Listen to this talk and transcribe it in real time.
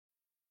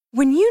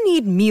When you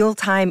need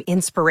mealtime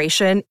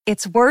inspiration,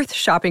 it's worth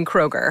shopping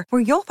Kroger,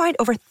 where you'll find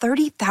over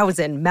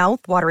 30,000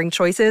 mouth-watering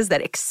choices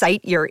that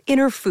excite your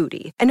inner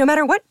foodie. And no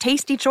matter what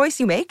tasty choice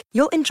you make,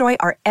 you'll enjoy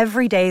our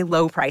everyday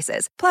low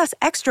prices, plus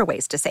extra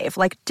ways to save,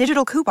 like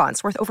digital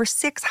coupons worth over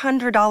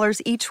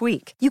 $600 each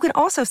week. You can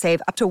also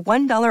save up to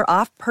 $1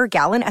 off per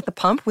gallon at the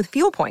pump with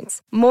fuel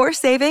points. More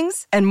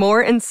savings and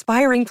more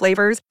inspiring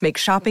flavors make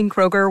shopping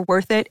Kroger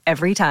worth it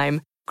every time.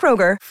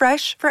 Kroger,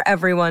 fresh for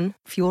everyone.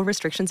 Fuel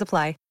restrictions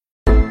apply.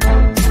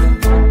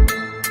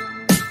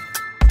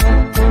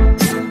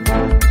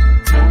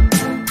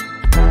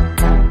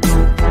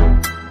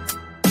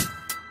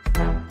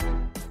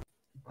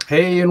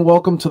 Hey, and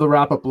welcome to the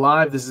Wrap-Up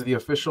Live. This is the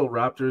official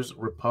Raptors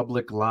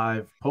Republic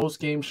Live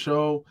post-game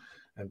show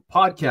and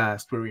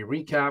podcast where we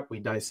recap, we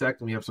dissect,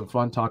 and we have some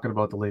fun talking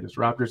about the latest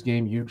Raptors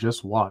game you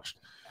just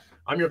watched.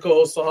 I'm your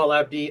co-host, Sahal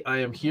Abdi. I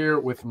am here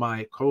with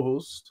my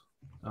co-host,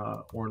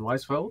 Oren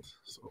Weisfeld.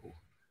 So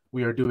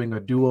we are doing a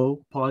duo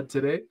pod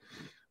today.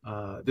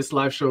 This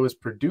live show is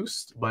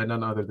produced by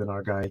none other than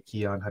our guy,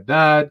 Keon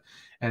Haddad.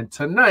 And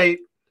tonight,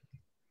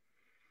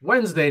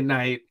 Wednesday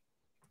night,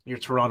 your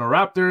Toronto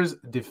Raptors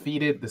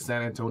defeated the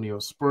San Antonio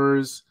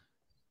Spurs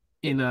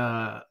it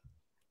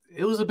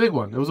was a big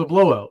one. It was a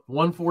blowout,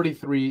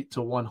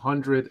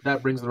 143-100.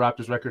 That brings the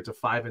Raptors record to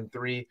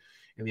 5-3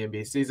 in the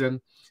NBA season.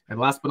 And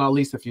last but not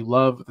least, if you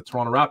love the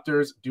Toronto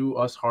Raptors, do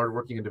us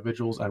hardworking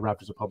individuals at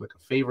Raptors Republic a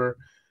favor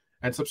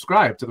and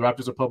subscribe to the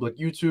Raptors Republic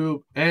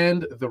YouTube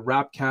and the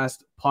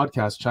Rapcast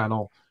podcast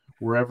channel,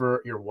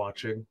 wherever you're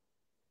watching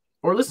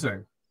or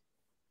listening.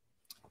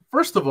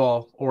 First of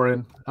all,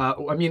 Oren,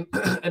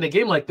 in a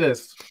game like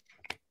this,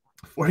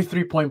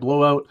 43-point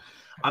blowout,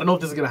 I don't know if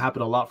this is going to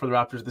happen a lot for the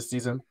Raptors this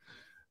season.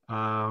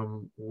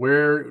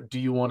 Where do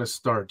you want to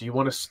start? Do you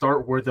want to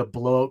start where the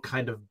blowout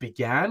kind of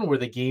began, where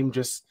the game where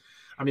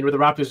the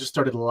Raptors just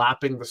started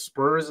lapping the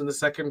Spurs in the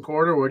second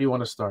quarter? Where do you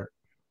want to start?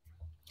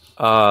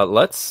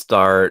 Let's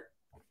start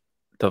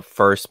the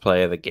first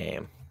play of the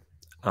game.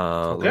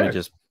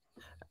 Okay.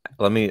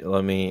 Let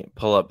me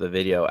pull up the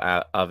video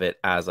of it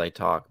as I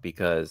talk,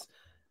 because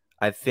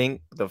I think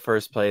the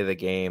first play of the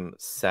game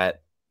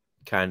set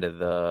kind of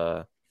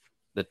the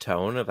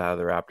tone of how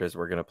the Raptors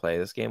were going to play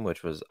this game,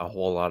 which was a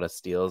whole lot of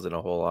steals and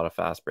a whole lot of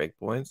fast break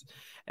points.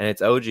 And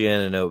it's OG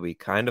Anunoby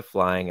kind of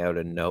flying out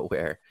of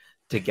nowhere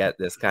to get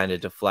this kind of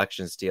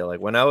deflection steal.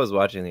 Like, when I was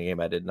watching the game,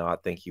 I did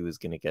not think he was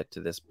going to get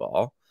to this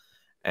ball,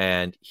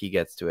 and he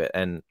gets to it.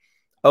 And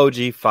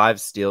OG,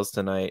 5 steals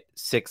tonight,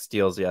 6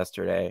 steals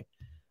yesterday.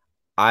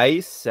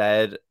 I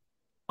said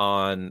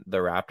on the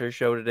Raptors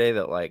show today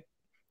that, like,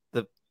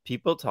 the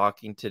people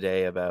talking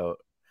today about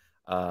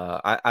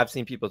I've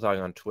seen people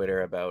talking on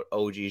Twitter about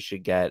OG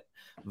should get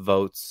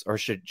votes or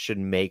should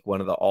make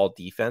one of the all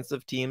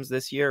defensive teams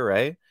this year,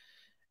 right?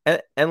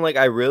 And like,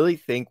 I really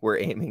think we're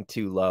aiming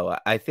too low.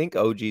 I think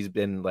OG's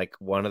been like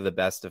one of the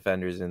best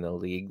defenders in the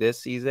league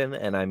this season,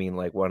 and I mean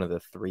like one of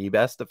the 3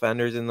 best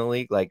defenders in the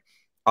league. Like,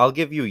 I'll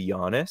give you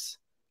Giannis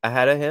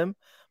ahead of him,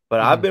 but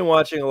I've been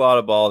watching a lot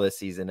of ball this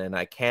season, and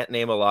I can't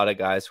name a lot of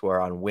guys who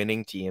are on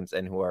winning teams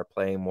and who are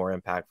playing more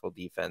impactful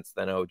defense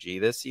than OG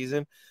this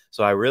season.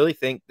 So I really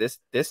think this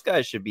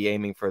guy should be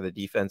aiming for the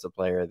Defensive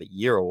Player of the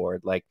Year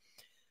award. Like,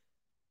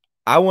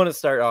 I want to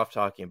start off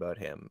talking about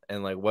him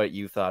and like what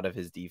you thought of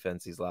his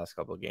defense these last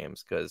couple of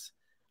games, because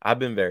I've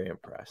been very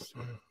impressed.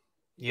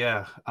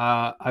 Yeah,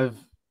 I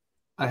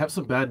have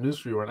some bad news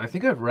for you, and I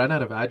think I've run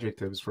out of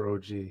adjectives for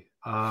OG.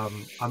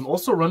 I'm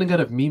also running out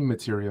of meme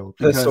material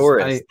because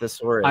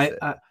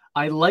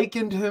I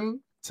likened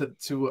him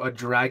to a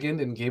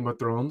dragon in Game of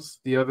Thrones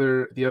the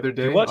other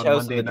day. You watch on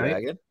House Monday of the night.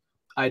 Dragon?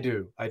 I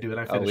do, and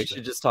I finished. We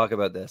should just talk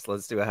about this.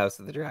 Let's do a House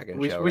of the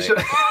Dragon show. We should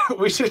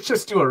we should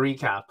just do a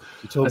recap,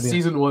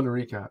 season 1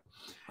 recap.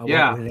 I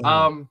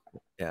won't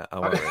okay.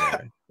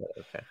 Anyway.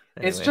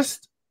 It's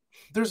just,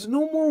 there's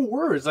no more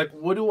words. Like,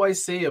 what do I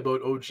say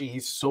about OG?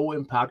 He's so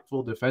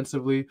impactful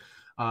defensively,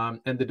 and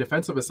the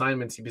defensive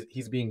assignments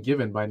he's being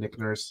given by Nick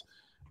Nurse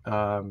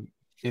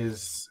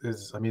is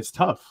it's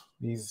tough.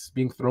 He's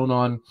being thrown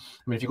on.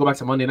 If you go back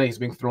to Monday night, he's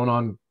being thrown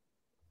on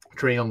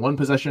Trae Young one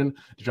possession,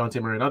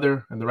 DeJounte Murray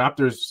another, and the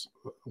Raptors,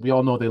 we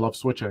all know they love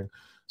switching.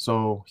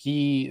 So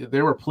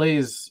there were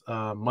plays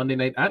Monday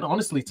night and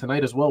honestly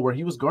tonight as well where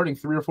he was guarding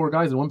 3 or 4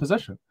 guys in one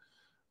possession.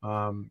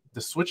 The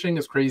switching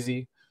is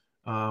crazy.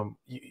 What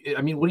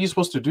are you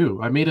supposed to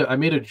do? I made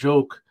a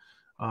joke,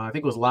 I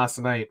think it was last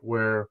night,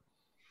 where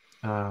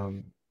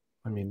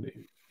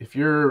if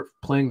you're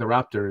playing the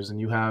Raptors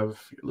and you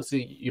have, let's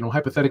say,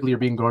 hypothetically you're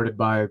being guarded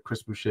by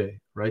Chris Boucher,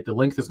 right? The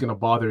length is going to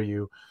bother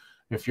you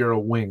if you're a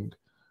wing,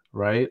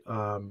 right?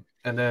 And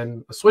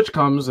then a switch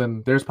comes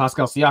and there's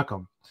Pascal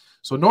Siakam.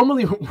 So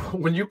normally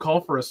when you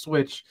call for a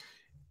switch,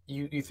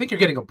 you think you're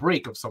getting a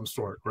break of some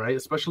sort, right?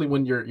 Especially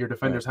when your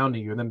defender's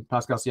hounding you, and then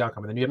Pascal Siakam,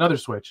 and then you get another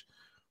switch,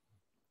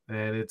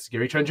 and it's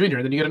Gary Trent Jr.,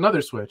 and then you get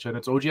another switch, and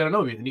it's OG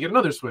Anunoby, and you get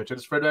another switch, and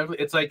it's Fred VanVleet.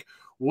 It's like,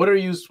 what are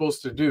you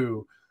supposed to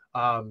do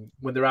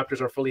when the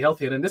Raptors are fully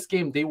healthy? And in this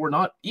game, they were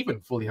not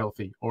even fully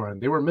healthy, Oren.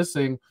 They were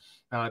missing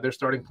their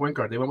starting point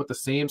guard. They went with the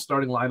same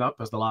starting lineup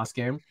as the last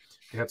game.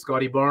 They had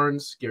Scotty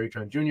Barnes, Gary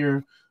Trent Jr.,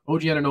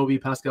 OG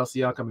Anunoby, Pascal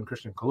Siakam, and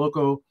Christian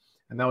Koloko.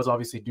 And that was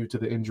obviously due to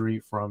the injury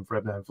from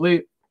Fred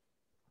VanVleet.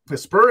 The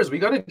Spurs, we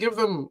got to give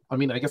them, I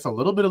mean, I guess a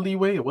little bit of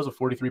leeway. It was a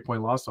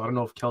 43-point loss, so I don't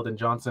know if Keldon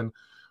Johnson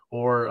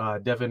or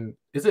Devin,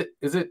 is it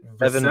Devin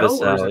Vassell or is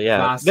Vassell, it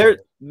yeah. Vassell?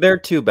 They're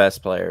two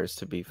best players,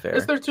 to be fair.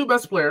 It's their two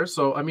best players.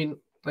 So, I mean,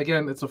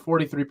 again, it's a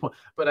 43-point,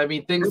 but I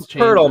mean, things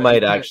change. Pirtle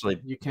right? might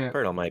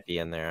Pirtle might be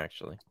in there,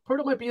 actually.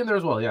 Pirtle might be in there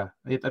as well, yeah.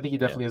 I think he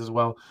definitely is as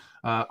well.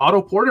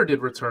 Otto Porter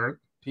did return.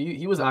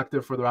 He was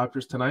active for the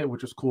Raptors tonight,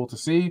 which was cool to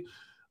see.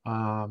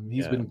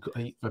 This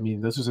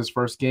was his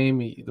first game.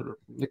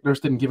 Nick Nurse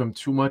didn't give him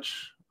too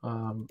much,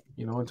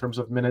 in terms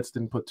of minutes,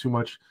 didn't put too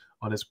much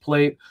on his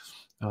plate.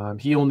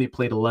 He only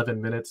played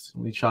 11 minutes.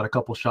 He shot a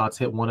couple shots,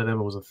 hit one of them.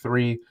 It was a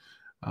 3.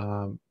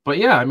 But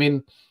yeah, I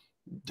mean,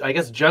 I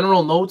guess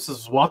general notes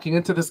is walking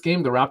into this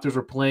game, the Raptors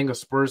were playing a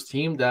Spurs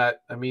team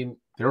that, I mean,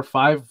 they're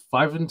 5-2,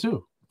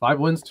 5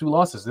 wins, 2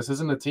 losses. This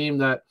isn't a team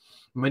that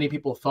many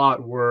people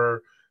thought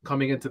were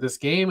coming into this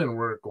game and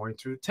were going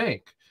to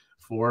tank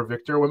for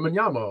Victor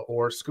Wembanyama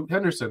or Scoot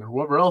Henderson,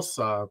 whoever else,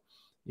 the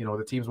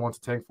teams want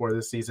to tank for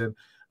this season.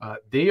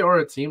 They are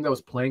a team that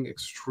was playing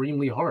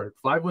extremely hard.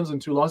 5 wins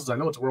and 2 losses. I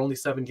know we're only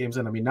 7 games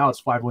in. I mean, now it's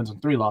 5 wins and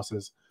 3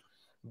 losses,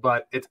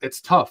 but it's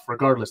tough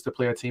regardless to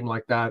play a team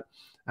like that.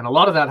 And a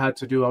lot of that had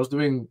to do, I was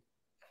doing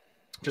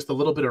just a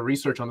little bit of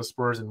research on the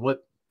Spurs and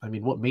what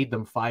made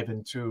them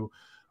 5-2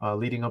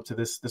 leading up to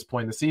this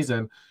point in the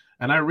season.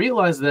 And I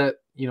realized that,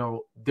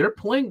 they're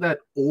playing that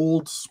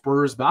old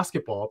Spurs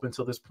basketball up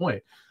until this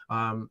point.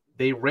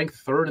 They rank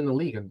 3rd in the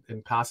league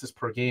in passes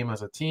per game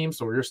as a team.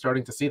 So we're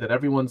starting to see that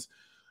everyone's,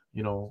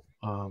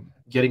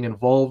 getting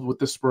involved with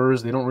the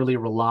Spurs. They don't really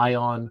rely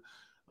on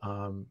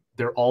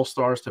their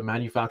all-stars to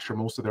manufacture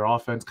most of their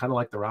offense, kind of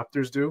like the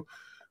Raptors do.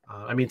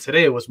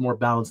 Today it was more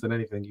balanced than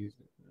anything. It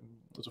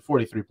was a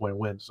 43-point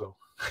win. So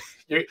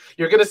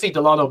you're going to see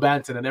Delano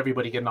Banton and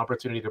everybody get an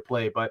opportunity to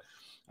play. But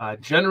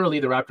generally,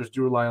 the Raptors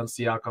do rely on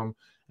Siakam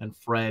and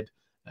Fred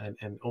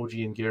and OG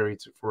and Gary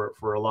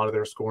for a lot of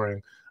their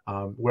scoring.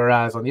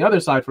 Whereas on the other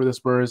side for the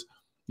Spurs,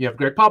 you have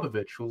Greg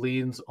Popovich, who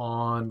leans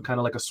on kind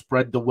of like a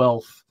spread the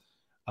wealth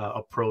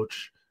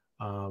approach.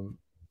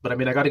 But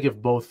I got to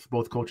give both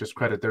coaches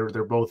credit.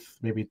 They're both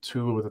maybe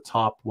 2 of the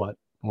top,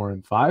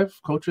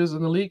 5 coaches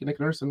in the league, Nick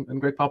Nurse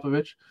and Greg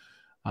Popovich.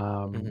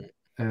 And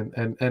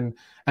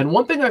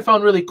one thing I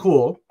found really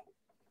cool,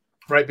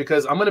 right?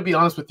 Because I'm going to be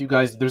honest with you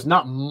guys, there's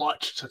not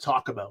much to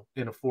talk about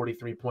in a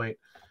 43-point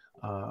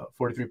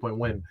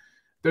win.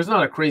 There's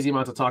not a crazy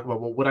amount to talk about,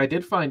 but what I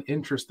did find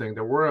interesting,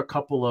 there were a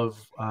couple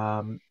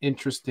of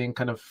interesting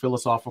kind of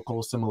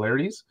philosophical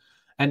similarities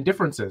and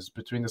differences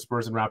between the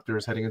Spurs and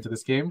Raptors heading into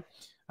this game.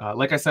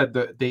 Like I said,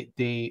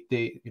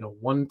 they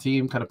one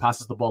team kind of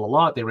passes the ball a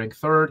lot. They rank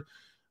 3rd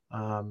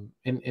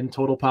in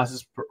total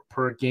passes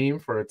per game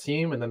for a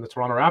team, and then the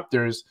Toronto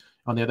Raptors,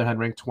 on the other hand,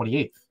 rank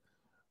 28th.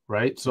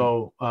 Right,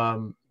 so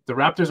the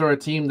Raptors are a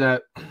team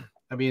that,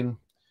 a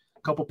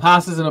couple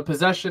passes in a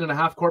possession and a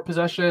half-court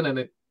possession, and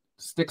it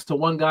sticks to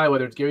one guy,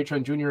 whether it's Gary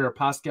Trent Jr. or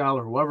Pascal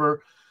or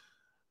whoever,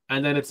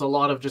 and then it's a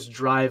lot of just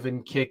drive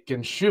and kick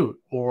and shoot,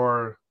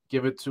 or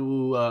give it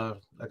to a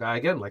guy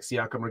again like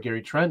Siakam or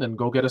Gary Trent and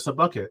go get us a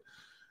bucket.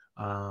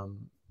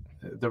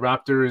 The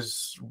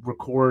Raptors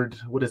record,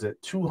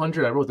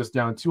 200? I wrote this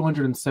down,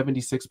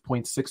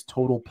 276.6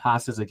 total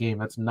passes a game.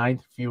 That's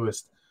 9th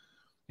fewest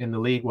in the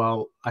league.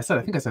 Well, I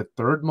think I said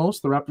 3rd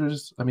most.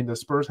 The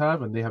Spurs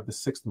have, and they have the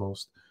 6th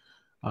most.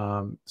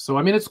 So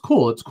it's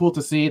cool. It's cool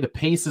to see. The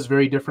pace is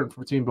very different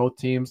between both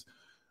teams.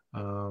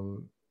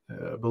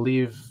 I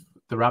believe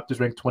the Raptors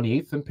rank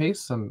 28th in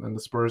pace, and the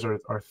Spurs are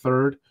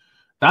 3rd.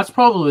 That's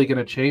probably going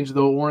to change,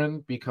 though,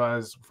 Warren,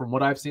 because from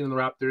what I've seen in the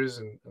Raptors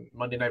and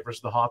Monday night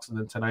versus the Hawks and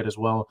then tonight as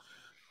well,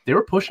 they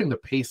were pushing the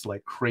pace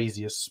like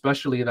crazy,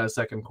 especially in that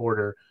second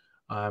quarter.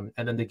 And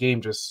then the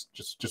game just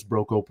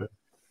broke open.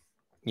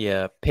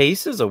 Yeah,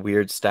 pace is a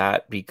weird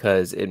stat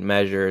because it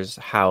measures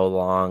how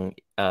long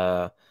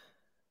the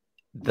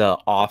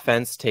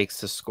offense takes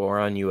to score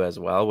on you as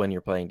well when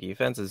you're playing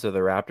defense. And so the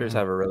Raptors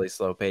have a really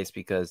slow pace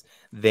because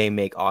they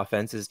make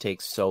offenses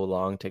take so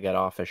long to get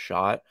off a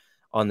shot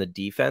on the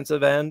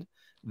defensive end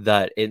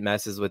that it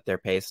messes with their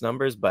pace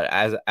numbers. But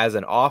as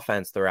an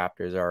offense, the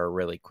Raptors are a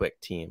really quick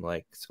team,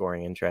 like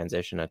scoring in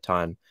transition a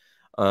ton.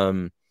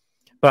 But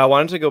I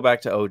wanted to go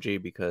back to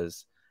OG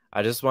because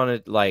I just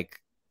wanted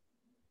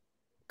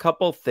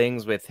couple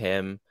things with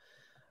him.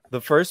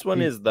 The first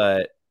one is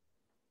that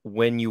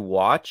when you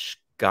watch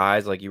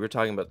guys, like you were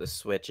talking about the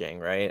switching,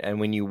 right? And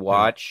when you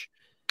watch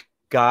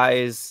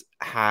guys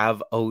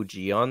have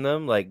OG on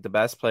them, like the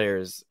best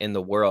players in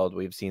the world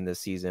we've seen this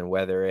season,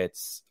 whether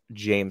it's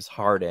James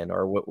Harden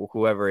or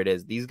whoever it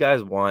is, these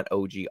guys want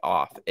OG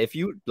off. If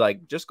you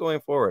just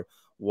going forward,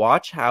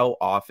 watch how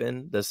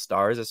often the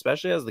Stars,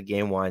 especially as the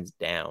game winds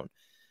down,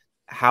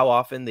 how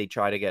often they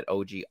try to get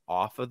OG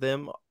off of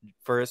them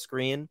for a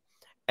screen.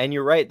 And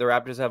you're right, the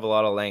Raptors have a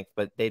lot of length,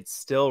 but they'd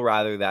still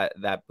rather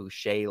that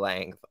Boucher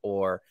length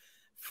or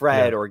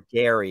Fred or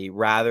Gary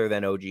rather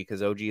than OG,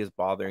 because OG is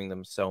bothering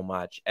them so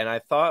much. And I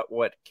thought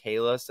what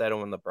Kayla said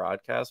on the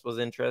broadcast was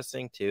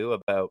interesting too,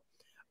 about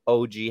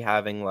OG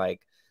having like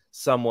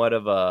somewhat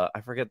of a, I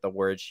forget the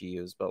word she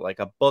used, but like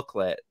a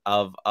booklet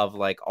of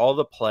like all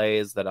the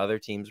plays that other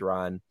teams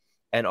run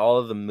and all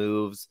of the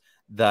moves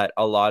that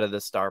a lot of the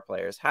star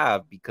players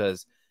have.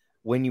 Because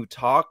when you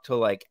talk to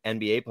like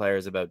NBA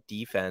players about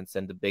defense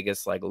and the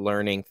biggest like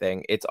learning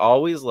thing, it's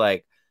always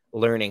like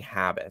learning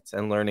habits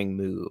and learning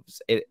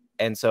moves.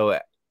 And so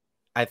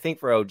I think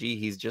for OG,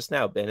 he's just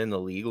now been in the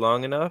league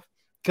long enough,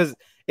 because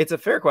it's a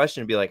fair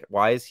question to be like,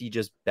 why is he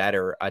just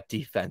better at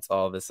defense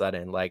all of a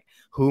sudden? Like,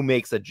 who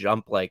makes a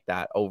jump like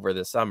that over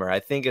the summer?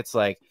 I think it's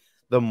like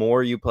the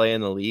more you play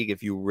in the league,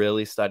 if you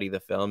really study the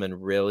film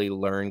and really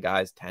learn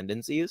guys'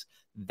 tendencies,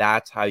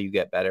 that's how you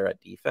get better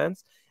at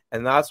defense.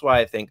 And that's why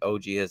I think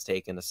OG has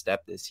taken a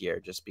step this year,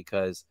 just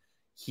because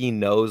he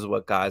knows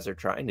what guys are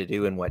trying to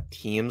do and what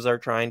teams are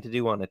trying to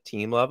do on a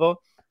team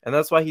level. And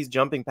that's why he's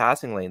jumping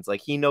passing lanes.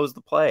 Like, he knows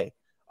the play.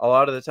 A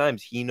lot of the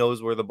times he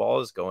knows where the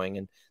ball is going,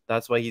 and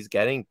that's why he's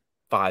getting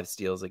 5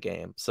 steals a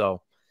game.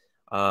 So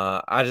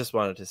I just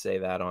wanted to say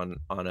that on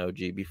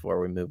OG before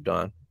we moved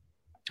on.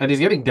 And he's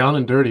getting down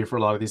and dirty for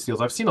a lot of these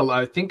steals. I've seen a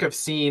lot. I think I've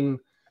seen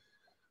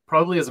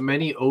probably as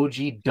many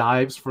OG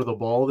dives for the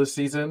ball this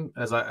season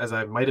as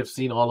I might have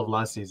seen all of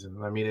last season.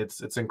 I mean,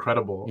 it's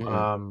incredible.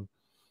 Mm-hmm.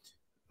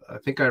 I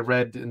think I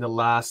read in the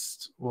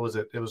last, what was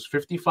it? It was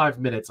 55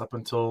 minutes up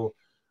until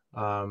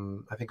I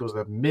think it was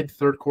the mid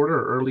third quarter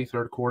or early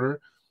third quarter.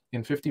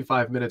 In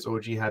 55 minutes,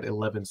 OG had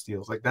 11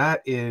 steals. Like,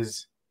 that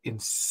is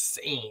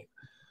insane.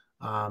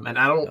 And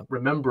I don't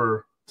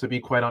remember, to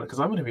be quite honest, because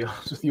I'm going to be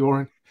honest with you,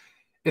 Oren,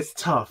 it's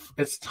tough.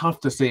 It's tough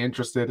to stay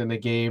interested in a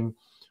game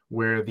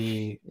where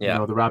the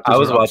Raptors I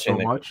was are up watching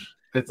so much.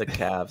 It's the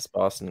Cavs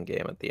Boston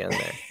game at the end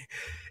there.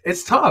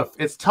 It's tough.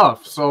 It's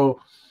tough. So,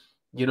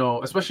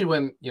 especially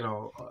when,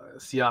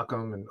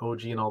 Siakam and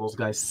OG and all those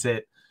guys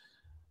sit,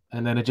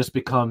 and then it just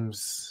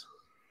becomes,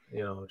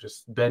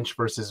 just bench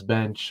versus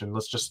bench, and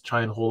let's just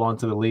try and hold on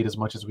to the lead as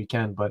much as we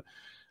can. But,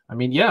 I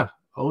mean, yeah,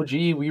 OG,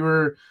 we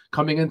were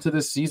coming into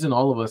this season,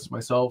 all of us,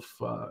 myself,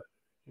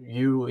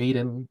 you,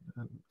 Aiden,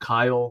 and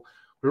Kyle,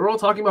 we were all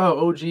talking about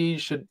how OG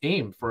should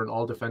aim for an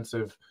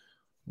all-defensive,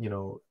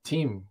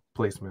 team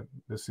placement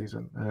this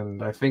season.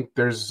 And I think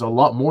there's a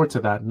lot more to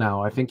that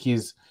now. I think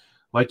he's,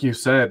 like you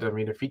said, I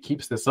mean, if he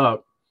keeps this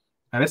up,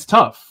 and it's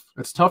tough.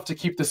 It's tough to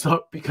keep this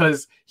up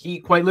because he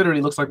quite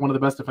literally looks like one of the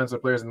best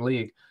defensive players in the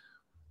league.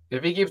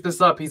 If he keeps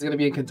this up, he's going to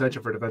be in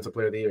contention for Defensive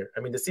Player of the Year. I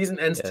mean, the season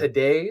ends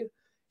today.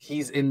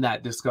 He's in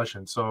that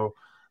discussion. So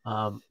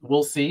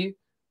we'll see.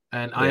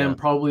 And I am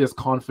probably as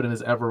confident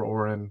as ever,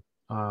 Oren,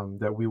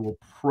 that we will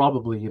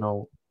probably,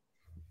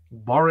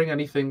 barring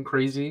anything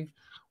crazy,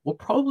 we'll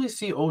probably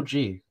see OG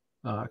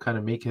kind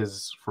of make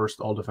his first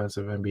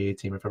all-defensive NBA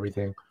team if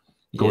everything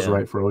goes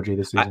right for OG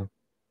this season.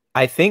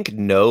 I think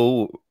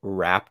no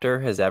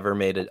Raptor has ever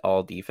made an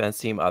all-defense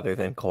team other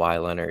than Kawhi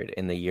Leonard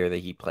in the year that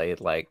he played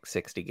like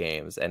 60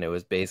 games, and it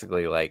was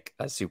basically like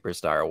a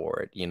superstar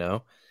award,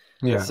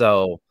 Yeah.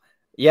 So,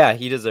 yeah,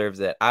 he deserves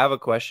it. I have a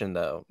question,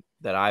 though,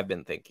 that I've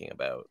been thinking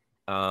about.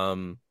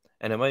 And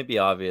it might be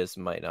obvious,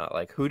 might not.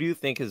 Like, who do you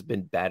think has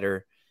been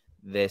better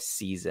this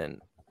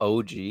season,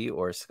 OG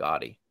or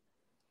Scotty?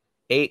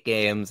 8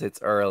 games,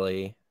 it's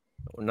early.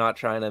 We're not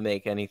trying to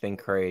make anything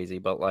crazy,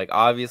 but like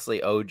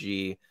obviously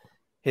OG,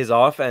 his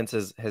offense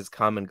has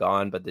come and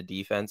gone, but the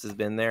defense has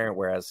been there,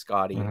 whereas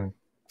Scotty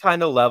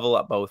kind of level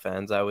at both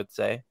ends, I would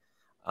say.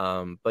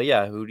 But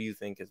yeah, who do you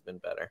think has been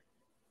better?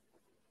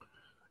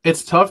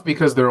 It's tough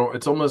because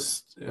it's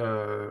almost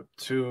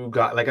two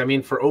guys. Like, I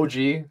mean, for OG,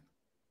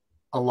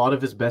 a lot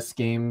of his best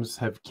games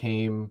have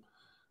came.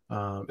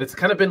 It's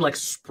kind of been like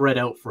spread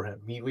out for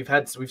him.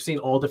 We've seen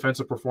all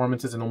defensive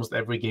performances in almost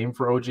every game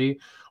for OG.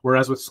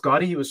 Whereas with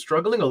Scotty, he was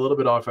struggling a little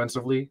bit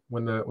offensively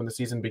when the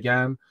season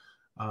began.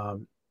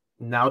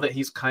 Now that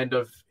he's kind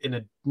of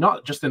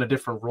not just in a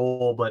different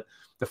role, but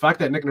the fact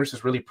that Nick Nurse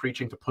is really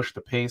preaching to push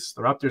the pace.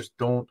 The Raptors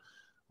don't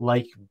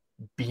like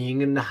being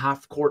in the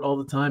half court all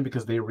the time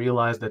because they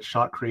realize that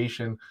shot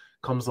creation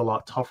comes a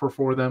lot tougher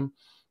for them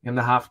in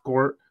the half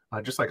court.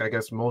 Just like I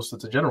guess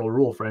it's a general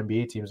rule for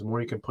NBA teams. The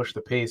more you can push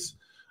the pace,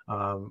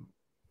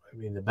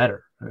 the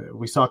better.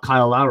 We saw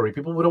Kyle Lowry.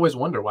 People would always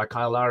wonder why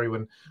Kyle Lowry,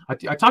 when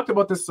I talked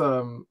about this,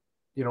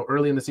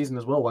 early in the season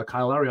as well, why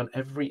Kyle Lowry on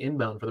every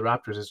inbound for the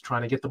Raptors is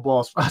trying to get the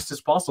ball as fast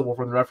as possible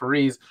from the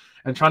referees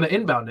and trying to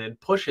inbound it and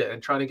push it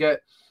and trying to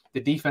get the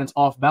defense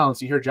off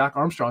balance. You hear Jack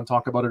Armstrong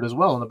talk about it as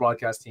well on the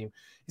broadcast team.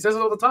 He says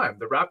it all the time.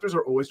 The Raptors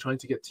are always trying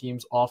to get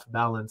teams off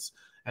balance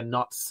and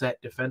not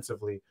set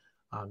defensively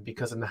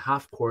because in the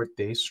half court,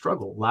 they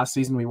struggle. Last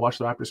season, we watched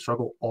the Raptors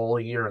struggle all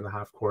year in the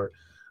half court.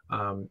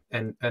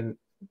 And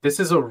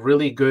this is a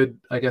really good,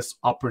 I guess,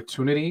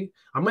 opportunity.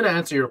 I'm going to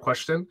answer your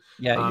question.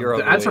 Yeah,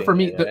 the answer for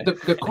me,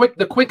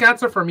 the quick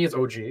answer for me is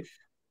OG,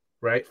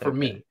 right? For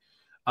me,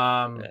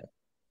 I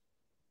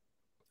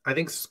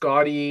think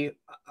Scotty,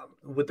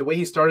 with the way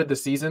he started the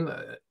season,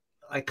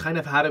 I kind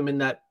of had him in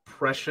that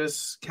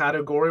precious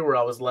category where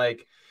I was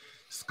like,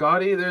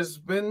 Scotty, there's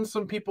been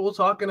some people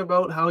talking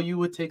about how you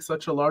would take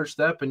such a large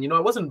step, and I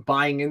wasn't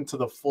buying into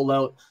the full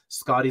out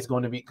Scotty's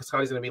going to be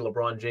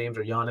LeBron James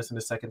or Giannis in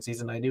his second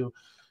season.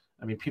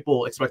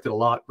 People expected a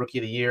lot. Rookie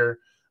of the year,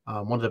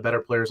 one of the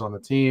better players on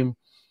the team.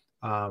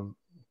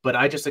 But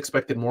I just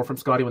expected more from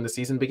Scotty when the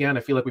season began.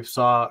 I feel like we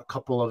saw a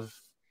couple of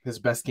his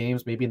best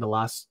games, maybe in the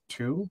last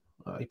two.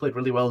 He played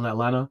really well in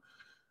Atlanta,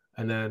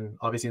 and then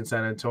obviously in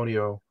San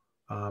Antonio,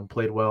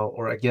 played well,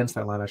 or against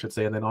Atlanta, I should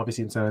say. And then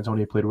obviously in San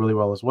Antonio, played really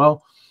well as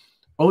well.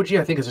 OG,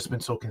 I think, has just been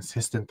so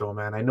consistent, though,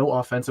 man. I know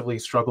offensively he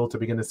struggled to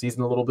begin the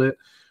season a little bit,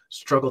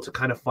 struggled to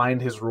kind of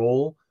find his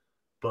role.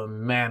 But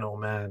man, oh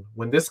man,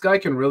 when this guy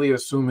can really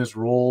assume his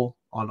role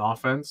on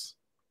offense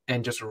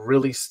and just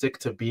really stick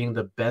to being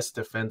the best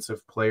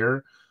defensive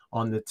player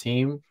on the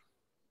team,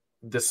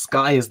 the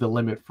sky is the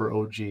limit for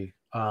OG.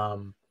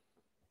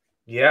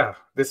 Yeah,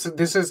 this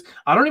is.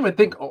 I don't even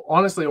think,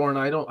 honestly, Oren,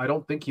 I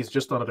don't think he's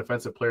just on a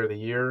defensive player of the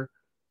year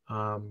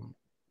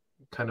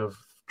kind of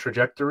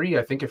trajectory.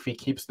 I think if he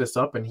keeps this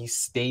up and he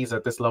stays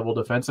at this level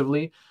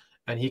defensively,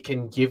 and he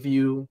can give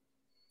you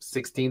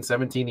 16,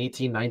 17,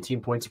 18,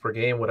 19 points per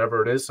game,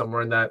 whatever it is,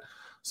 somewhere in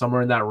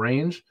that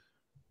range,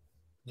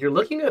 you're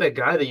looking at a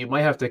guy that you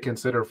might have to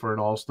consider for an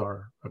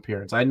all-star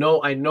appearance. I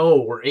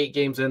know we're 8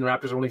 games in, the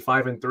Raptors are only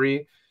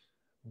 5-3,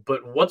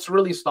 but what's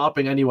really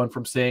stopping anyone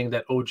from saying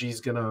that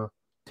OG's gonna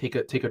take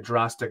a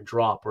drastic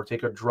drop or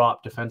take a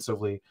drop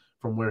defensively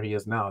from where he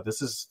is now?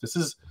 This is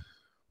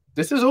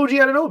OG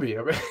Anunoby.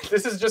 I mean,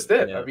 this is just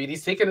it. Yeah. I mean,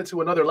 he's taken it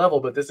to another level,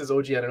 but this is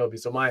OG Anunoby.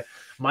 So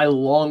my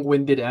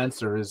long-winded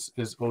answer is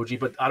OG,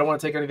 but I don't want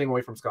to take anything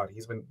away from Scotty.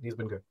 He's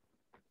been good.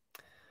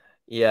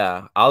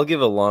 Yeah, I'll give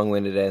a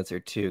long-winded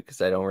answer too,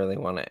 because I don't really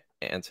want to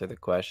answer the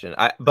question.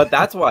 But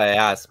that's why I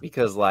asked,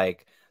 because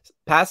like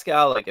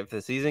Pascal, like if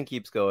the season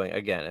keeps going,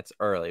 again, it's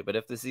early, but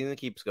if the season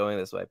keeps going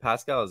this way,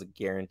 Pascal is a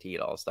guaranteed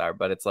all-star.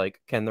 But it's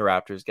like, can the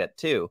Raptors get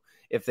 2?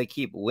 If they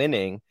keep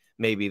winning,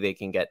 maybe they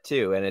can get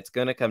 2. And it's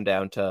going to come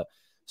down to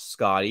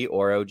Scotty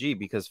or OG,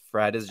 because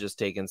Fred has just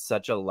taken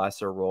such a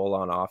lesser role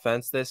on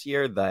offense this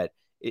year that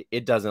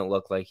it doesn't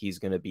look like he's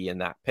going to be in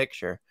that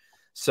picture.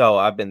 So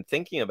I've been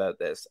thinking about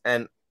this,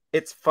 and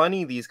it's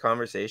funny, these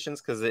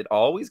conversations, because it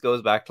always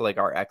goes back to like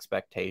our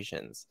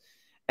expectations.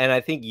 And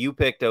I think you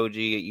picked OG,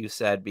 you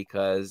said,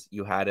 because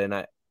you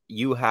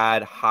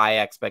had high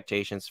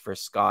expectations for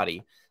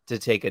Scotty to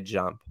take a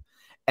jump.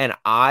 And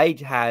I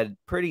had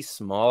pretty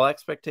small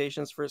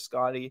expectations for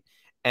Scotty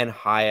and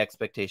high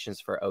expectations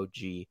for OG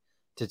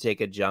to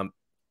take a jump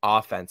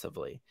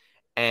offensively.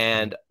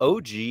 And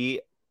OG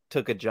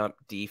took a jump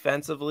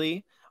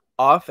defensively.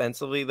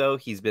 Offensively, though,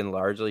 he's been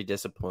largely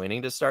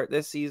disappointing to start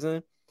this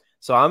season.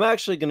 So I'm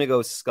actually going to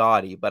go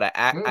Scotty, but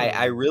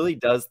I really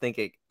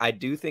I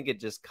do think it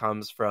just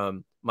comes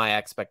from my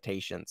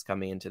expectations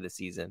coming into the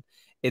season.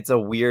 It's a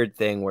weird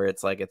thing where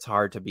it's like, it's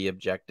hard to be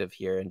objective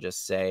here and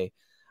just say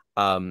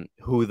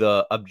who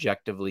the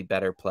objectively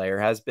better player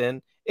has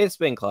been. It's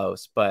been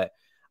close, but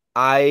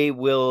that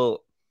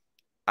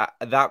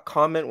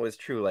comment was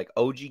true. Like,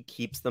 OG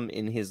keeps them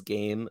in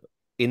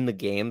the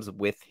games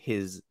with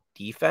his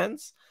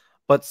defense.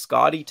 But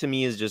Scotty, to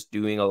me, is just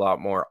doing a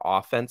lot more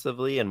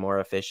offensively and more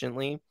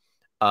efficiently.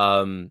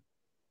 That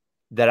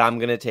I'm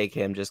going to take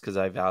him just because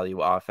I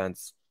value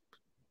offense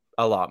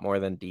a lot more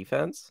than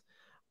defense.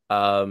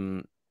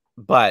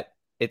 But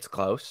it's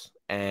close.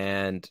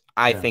 And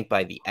I think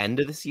by the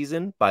end of the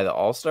season, by the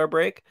All-Star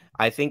break,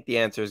 I think the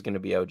answer is going to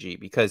be OG,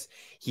 because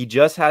he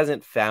just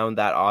hasn't found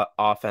that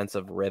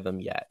offensive rhythm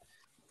yet.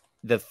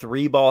 The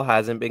 3 ball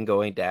hasn't been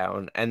going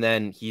down. And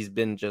then he's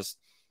been just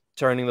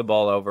turning the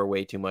ball over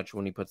way too much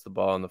when he puts the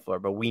ball on the floor.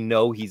 But we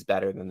know he's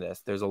better than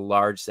this. There's a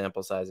large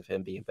sample size of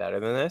him being better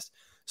than this.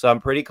 So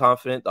I'm pretty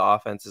confident the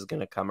offense is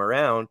going to come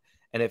around.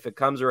 And if it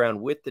comes around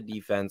with the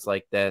defense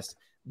like this,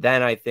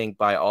 then I think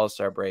by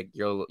All-Star break,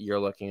 you're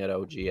looking at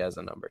OG as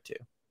a number 2.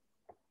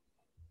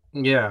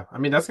 Yeah, I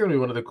mean, that's going to be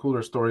one of the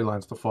cooler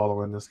storylines to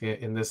follow in this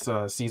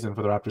season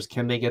for the Raptors.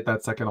 Can they get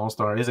that second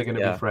All-Star? Is it going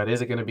to be Fred?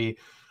 Is it going to be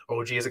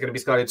OG? Is it going to be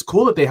Scotty? It's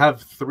cool that they have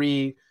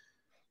 3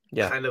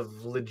 kind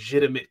of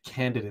legitimate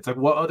candidates. Like,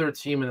 what other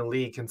team in the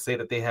league can say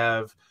that they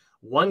have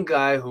one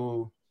guy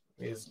who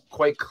is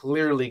quite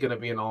clearly going to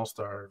be an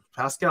all-star?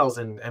 Pascal's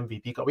in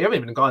MVP. We haven't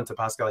even gone to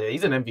Pascal yet.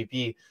 He's an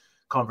MVP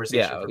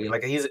conversation for me.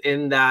 Like, he's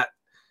in that,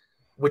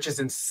 which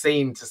is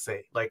insane to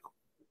say. Like,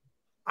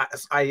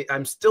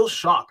 I'm still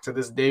shocked to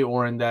this day,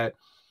 Oren, that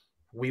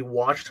we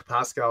watched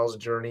Pascal's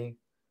journey,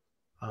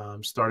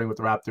 starting with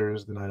the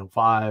Raptors, the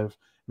 905,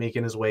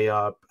 making his way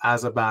up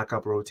as a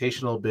backup,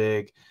 rotational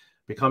big,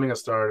 becoming a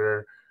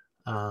starter,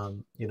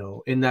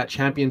 in that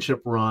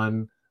championship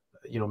run,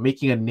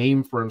 making a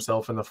name for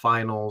himself in the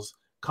finals,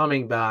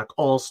 coming back,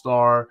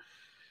 all-star.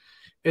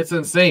 It's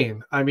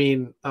insane. I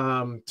mean,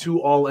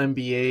 2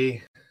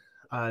 all-NBA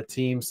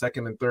teams,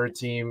 second and third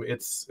team.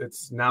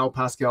 It's now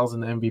Pascal's in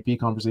the MVP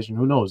conversation.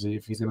 Who knows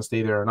if he's going to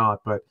stay there or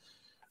not? But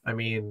I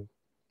mean,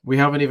 we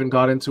haven't even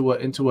got into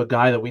a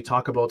guy that we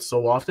talk about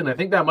so often. I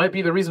think that might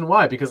be the reason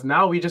why, because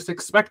now we just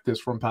expect this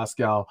from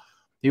Pascal.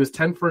 He was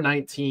 10 for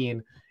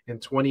 19 in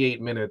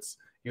 28 minutes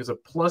He was a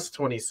plus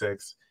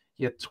 26.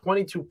 He had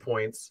 22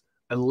 points,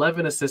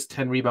 11 assists,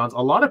 10 rebounds.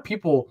 A lot of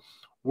people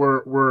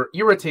were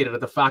irritated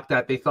at the fact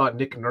that they thought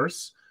Nick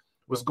Nurse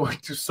was going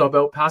to sub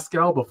out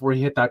Pascal before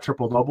he hit that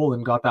triple-double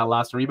and got that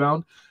last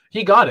rebound.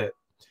 He got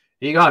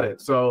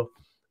it. So,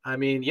 I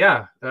mean,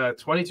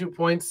 22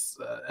 points,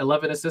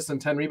 11 assists,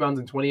 and 10 rebounds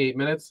in 28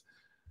 minutes.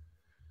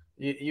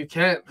 You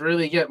can't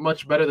really get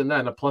much better than that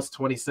in a plus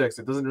 26.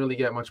 It doesn't really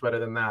get much better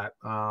than that.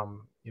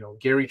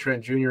 Gary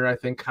Trent Jr., I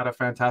think, had a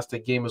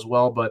fantastic game as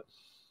well. But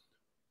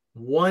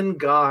one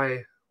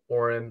guy,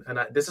 Oren, and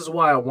this is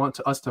why I want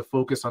us to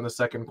focus on the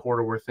second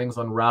quarter where things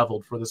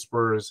unraveled for the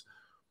Spurs.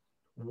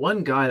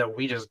 One guy that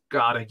we just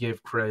got to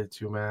give credit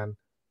to, man,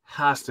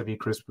 has to be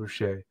Chris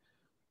Boucher.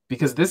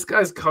 Because this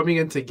guy's coming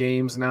into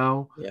games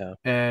now,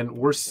 and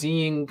we're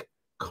seeing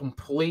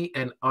complete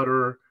and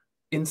utter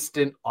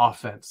instant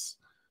offense.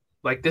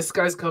 Like, this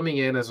guy's coming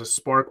in as a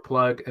spark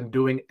plug and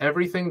doing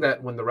everything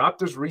that when the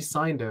Raptors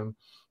re-signed him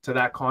to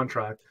that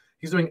contract,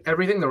 he's doing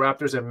everything the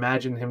Raptors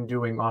imagined him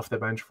doing off the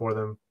bench for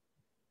them.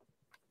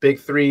 Big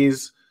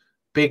threes,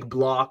 big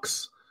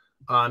blocks,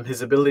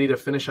 his ability to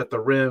finish at the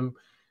rim.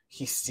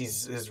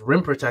 His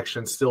rim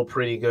protection still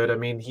pretty good. I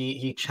mean,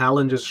 he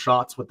challenges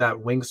shots with that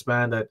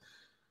wingspan that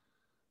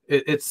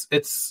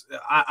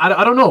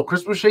I don't know.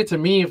 Chris Boucher, to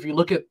me, if you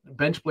look at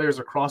bench players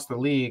across the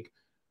league,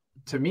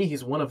 to me,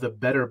 he's one of the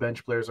better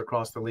bench players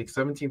across the league.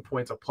 17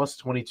 points, a plus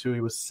 22.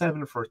 He was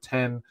 7 for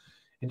 10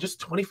 in just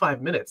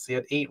 25 minutes. He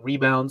had 8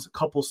 rebounds, a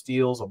couple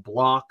steals, a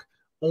block,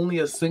 only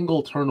a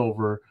single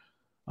turnover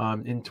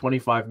in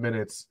 25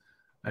 minutes.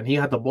 And he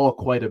had the ball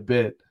quite a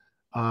bit.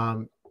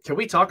 Can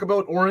we talk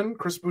about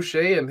Chris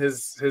Boucher and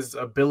his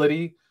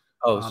ability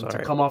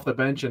to come off the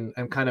bench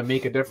and kind of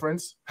make a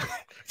difference?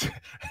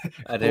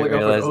 I didn't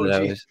realize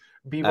that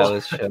I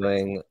was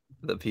showing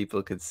the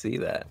people could see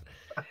that.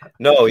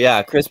 No,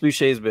 yeah, Chris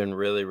Boucher's been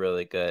really,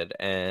 really good.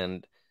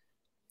 And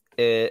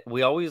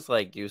we always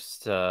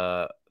used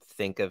to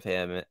think of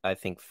him, I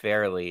think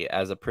fairly,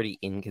 as a pretty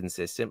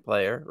inconsistent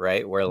player,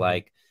 right?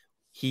 Where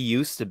he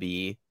used to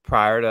be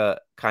prior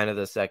to kind of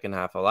the second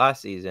half of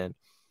last season.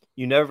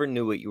 You never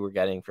knew what you were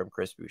getting from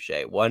Chris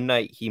Boucher. One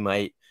night he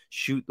might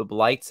shoot the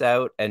lights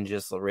out and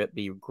just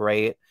be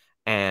great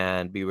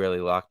and be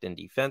really locked in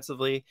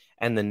defensively.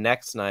 And the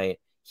next night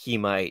he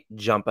might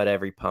jump at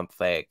every pump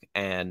fake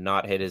and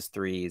not hit his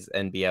threes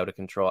and be out of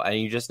control. And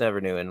you just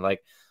never knew. And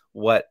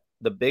what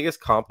the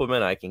biggest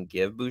compliment I can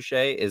give Boucher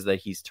is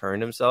that he's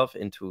turned himself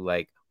into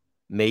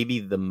maybe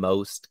the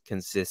most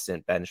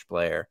consistent bench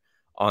player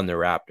on the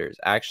Raptors.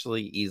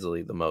 Actually,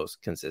 easily the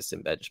most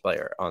consistent bench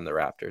player on the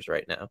Raptors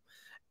right now.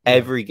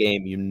 Every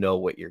game, you know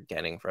what you're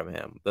getting from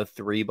him. The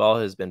 3-ball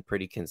has been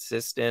pretty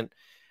consistent,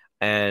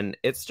 and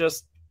it's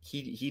just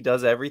he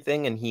does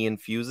everything, and he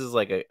infuses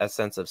a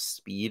sense of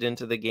speed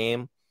into the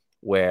game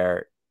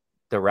where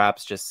the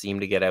Raps just seem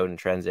to get out in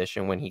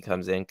transition when he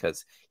comes in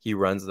because he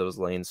runs those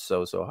lanes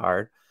so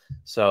hard.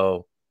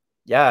 So,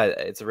 yeah,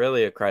 it's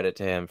really a credit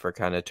to him for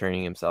kind of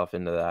turning himself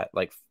into that.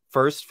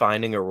 First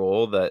finding a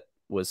role that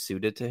was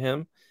suited to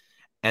him,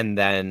 and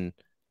then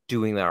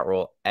doing that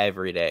role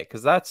every day,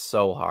 because that's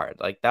so hard.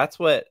 That's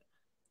what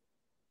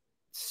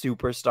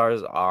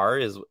superstars are,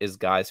 is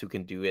guys who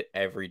can do it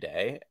every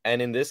day.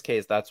 And in this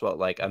case, that's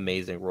what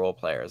amazing role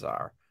players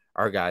are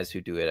guys who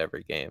do it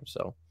every game.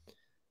 So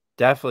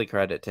definitely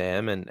credit to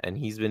him, and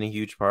he's been a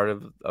huge part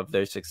of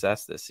their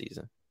success this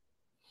season.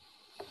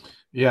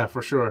 Yeah,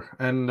 for sure.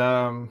 And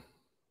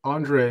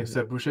Andre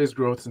said Boucher's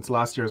growth since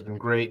last year has been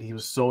great. He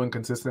was so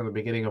inconsistent at the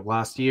beginning of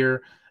last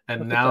year,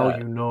 and now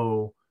you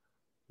know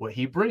what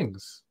he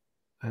brings.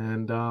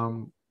 And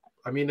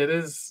I mean, it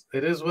is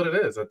what it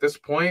is. At this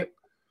point,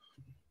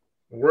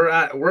 we're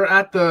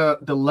at the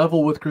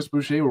level with Chris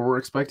Boucher where we're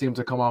expecting him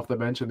to come off the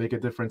bench and make a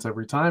difference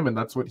every time, and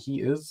that's what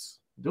he is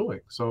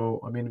doing.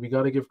 So, I mean, we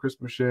got to give Chris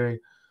Boucher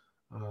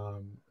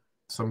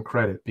some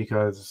credit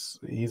because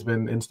he's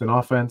been instant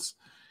offense.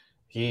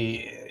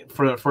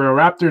 For a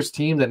Raptors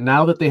team that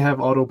now that they have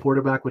Otto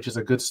Porter back, which is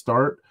a good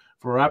start,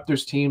 for a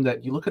Raptors team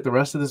that you look at the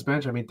rest of this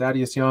bench, I mean,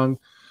 Thaddeus Young,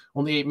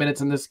 only 8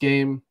 minutes in this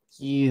game.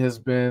 He has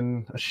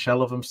been a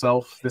shell of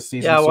himself this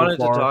season. Yeah, I so wanted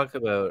far. to talk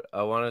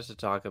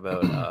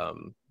about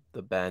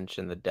the bench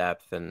and the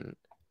depth and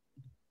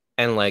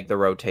the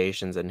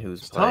rotations and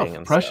who's playing.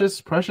 And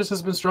Precious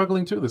has been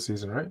struggling too this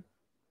season, right?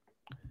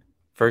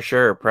 For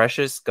sure.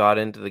 Precious got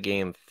into the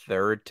game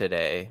third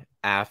today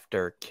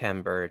after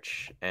Kem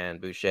Birch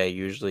and Boucher.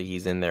 Usually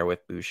he's in there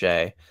with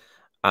Boucher.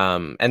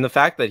 And the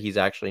fact that he's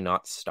actually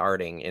not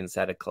starting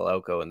instead of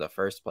Koloko in the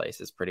first place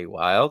is pretty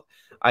wild.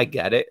 I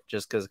get it,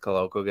 just because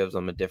Koloko gives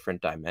him a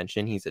different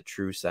dimension. He's a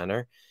true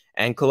center.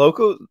 And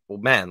Koloko,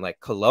 man,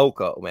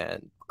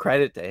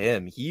 credit to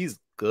him. He's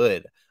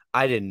good.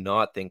 I did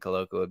not think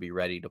Koloko would be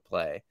ready to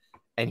play.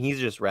 And he's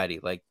just ready.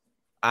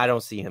 I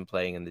don't see him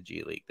playing in the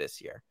G League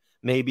this year.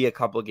 Maybe a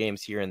couple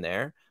games here and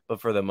there, but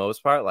for the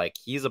most part,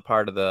 he's a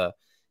part of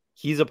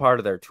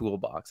their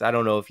toolbox. I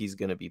don't know if he's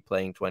going to be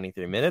playing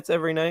 23 minutes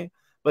every night,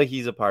 but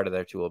he's a part of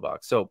their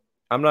toolbox. So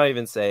I'm not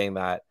even saying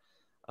that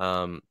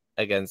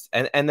against,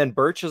 and then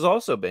Birch has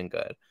also been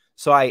good.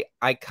 So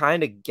I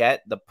kind of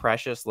get the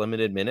Precious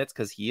limited minutes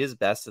because he is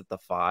best at the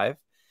 5.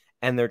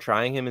 And they're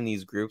trying him in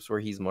these groups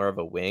where he's more of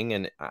a wing.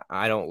 And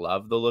I don't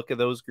love the look of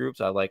those groups.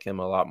 I like him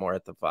a lot more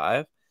at the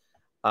 5.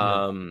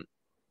 Yeah.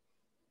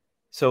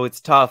 So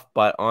it's tough,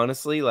 but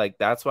honestly, like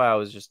that's why I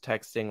was just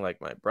texting like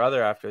my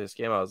brother after this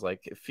game. I was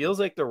like, it feels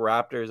like the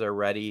Raptors are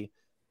ready,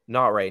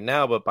 not right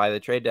now, but by the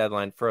trade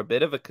deadline for a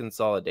bit of a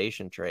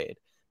consolidation trade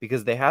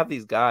because they have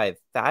these guys.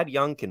 Thad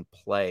Young can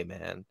play,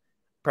 man.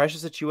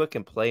 Precious Achua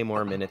can play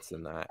more minutes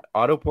than that.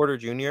 Otto Porter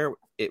Jr.,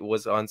 it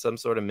was on some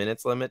sort of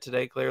minutes limit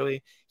today,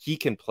 clearly. He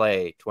can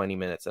play 20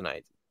 minutes a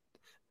night.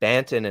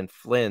 Banton and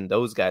Flynn,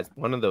 those guys,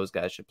 one of those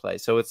guys should play.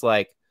 So it's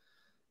like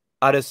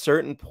at a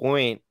certain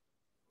point,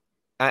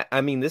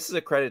 I mean, this is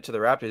a credit to the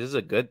Raptors. This is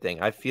a good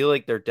thing. I feel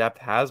like their depth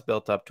has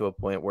built up to a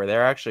point where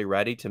they're actually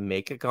ready to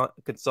make a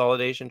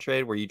consolidation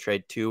trade where you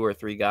trade 2 or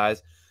 3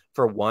 guys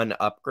for one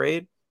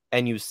upgrade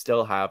and you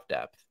still have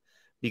depth.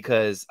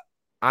 Because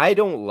I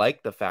don't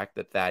like the fact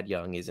that Thad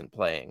Young isn't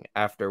playing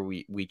after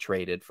we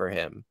traded for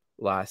him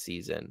last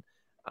season.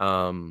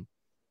 I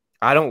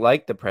don't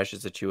like the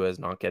Precious Achua is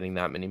not getting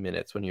that many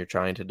minutes when you're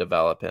trying to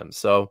develop him.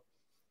 So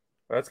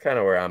that's kind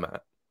of where I'm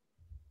at.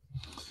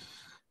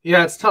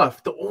 Yeah, it's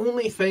tough. The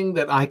only thing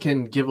that I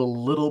can give a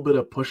little bit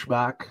of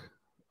pushback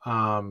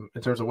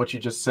in terms of what you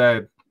just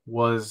said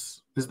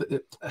it's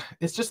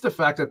just the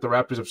fact that the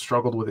Raptors have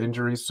struggled with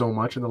injuries so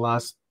much in the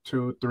last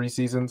 2-3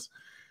 seasons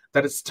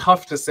that it's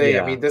tough to say.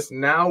 Yeah. I mean,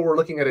 now we're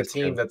looking at a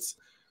team that's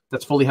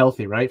fully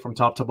healthy, right, from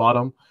top to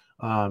bottom.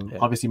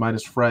 Obviously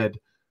minus Fred,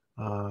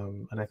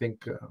 and I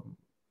think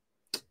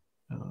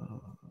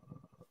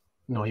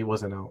no, he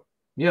wasn't out.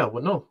 Yeah,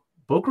 well, no.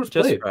 Bokrus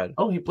played. Fred.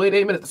 Oh, he played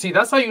 8 minutes. See,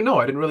 that's how you know.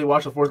 I didn't really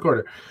watch the fourth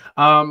quarter.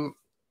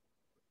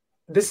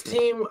 This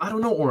team, I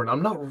don't know, Oren.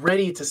 I'm not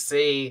ready to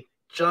say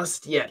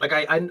just yet. Like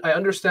I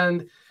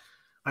understand.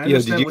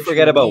 Did you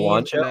forget about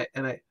Wancho?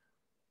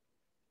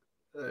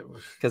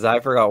 Because I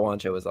forgot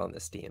Wancho was on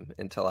this team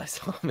until I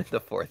saw him in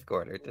the fourth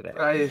quarter today.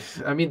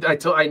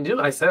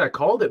 I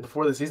called it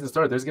before the season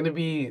started. There's going to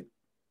be,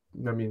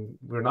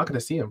 we're not going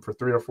to see him for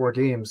 3 or 4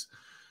 games.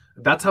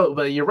 That's how.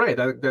 But you're right.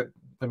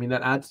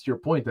 That adds to your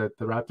point that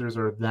the Raptors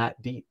are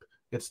that deep.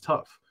 It's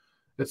tough.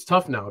 It's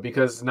tough now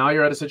because now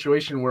you're at a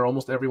situation where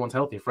almost everyone's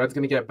healthy. Fred's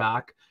going to get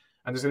back,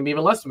 and there's going to be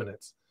even less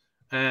minutes.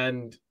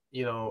 And,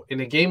 in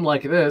a game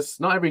like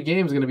this, not every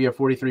game is going to be a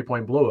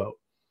 43-point blowout,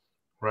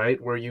 right?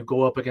 Where you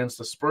go up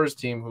against a Spurs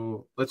team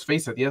who, let's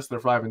face it, yes, they're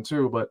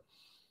 5-2, but,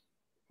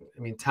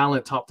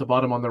 talent top to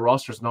bottom on their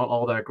roster is not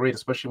all that great,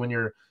 especially when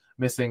you're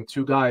missing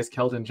 2 guys,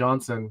 Keldon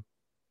Johnson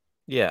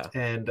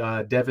and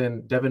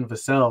Devin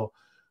Vassell,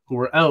 who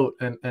were out,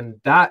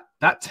 and that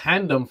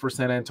tandem for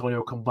San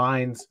Antonio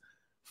combines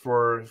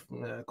for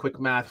quick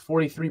math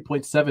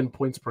 43.7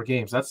 points per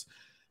game. So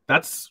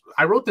that's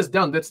I wrote this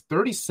down. That's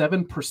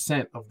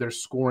 37% of their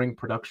scoring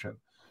production,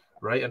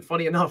 right? And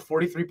funny enough,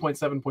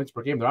 43.7 points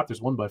per game. The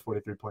Raptors won by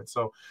 43 points.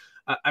 So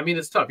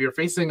it's tough. You're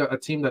facing a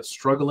team that's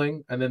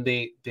struggling, and then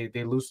they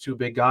lose 2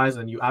 big guys,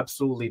 and you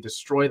absolutely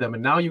destroy them.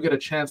 And now you get a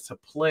chance to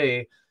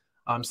play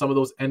some of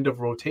those end of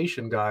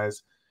rotation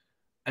guys.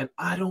 And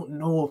I don't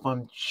know if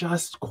I'm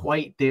just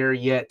quite there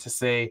yet to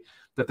say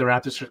that the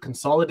Raptors should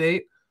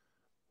consolidate,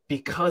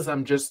 because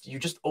you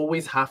just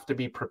always have to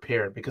be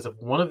prepared, because if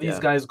one of these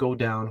guys go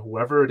down,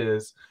 whoever it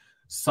is,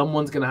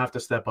 someone's going to have to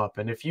step up.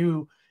 And if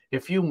you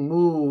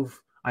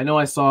move, I know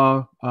I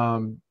saw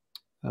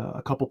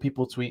a couple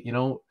people tweet, and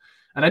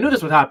I knew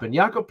this would happen.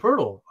 Jakob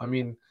Poeltl.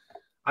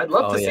 I'd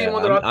love to see him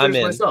on the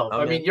Raptors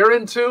myself. You're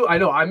in too. I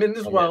know I'm in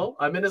as well.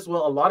 I'm in as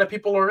well. A lot of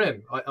people are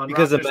in.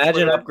 Because Raptors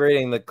imagine Twitter.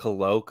 upgrading the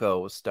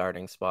Koloko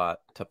starting spot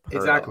to Poeltl.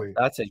 Exactly.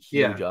 That's a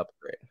huge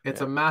upgrade. It's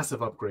a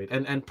massive upgrade.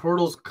 And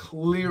Poeltl's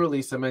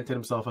clearly cemented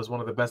himself as one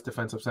of the best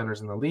defensive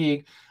centers in the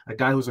league. A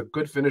guy who's a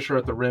good finisher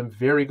at the rim,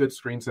 very good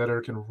screen setter,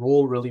 can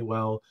roll really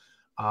well,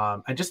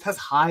 and just has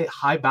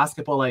high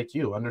basketball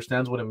IQ,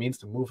 understands what it means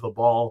to move the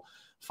ball,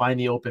 find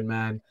the open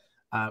man.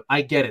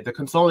 I get it. The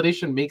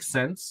consolidation makes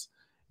sense.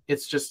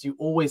 It's just you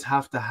always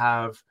have to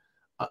have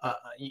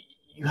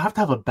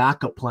a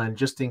backup plan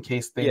just in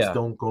case things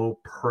don't go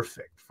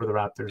perfect for the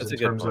Raptors in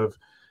terms of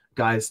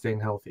guys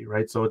staying healthy,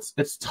 right? So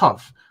it's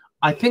tough.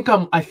 I think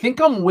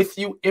I'm with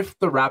you if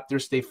the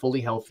Raptors stay fully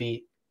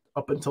healthy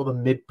up until the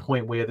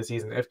midpoint way of the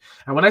season.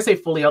 And when I say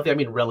fully healthy, I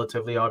mean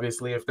relatively.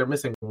 Obviously, if they're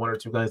missing 1 or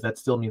 2 guys, that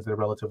still means they're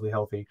relatively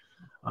healthy.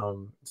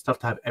 It's tough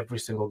to have every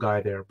single guy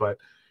there, but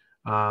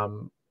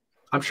I'm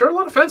sure a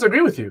lot of fans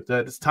agree with you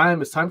that it's time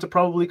to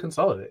probably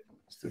consolidate.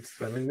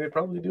 They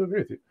probably do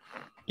agree with you.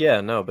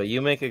 Yeah, no, but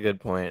you make a good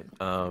point.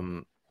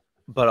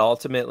 But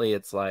ultimately,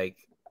 it's like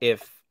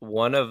if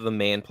one of the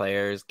main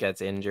players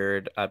gets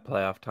injured at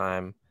playoff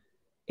time,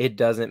 it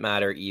doesn't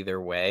matter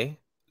either way.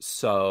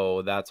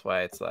 So that's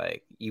why it's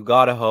like you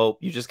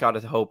just got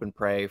to hope and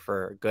pray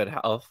for good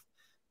health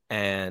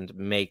and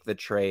make the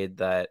trade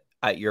that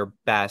at your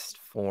best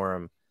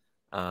form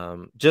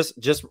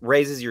just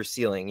raises your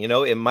ceiling.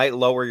 It might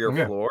lower your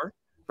floor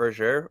for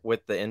sure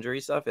with the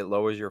injury stuff. It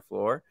lowers your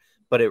floor,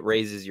 but it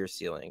raises your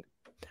ceiling.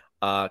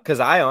 Because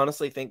I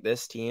honestly think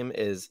this team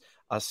is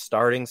a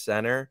starting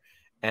center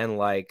and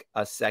like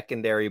a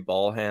secondary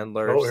ball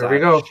handler Oh, here we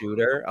go.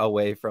 shooter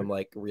away from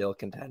like real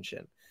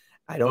contention.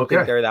 I don't Okay.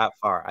 think they're that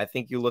far. I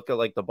think you look at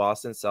like the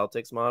Boston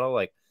Celtics model,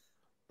 like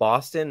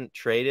Boston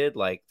traded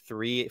like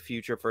 3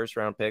 future first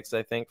round picks,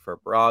 I think, for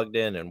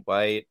Brogdon and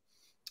White.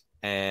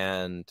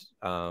 And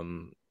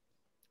now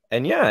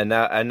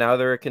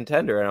they're a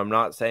contender. And I'm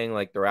not saying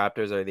like the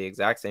Raptors are the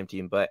exact same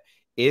team, but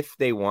if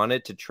they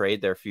wanted to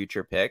trade their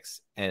future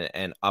picks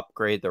and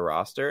upgrade the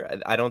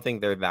roster, I don't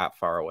think they're that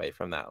far away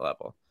from that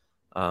level.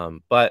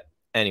 But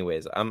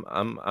anyways,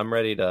 I'm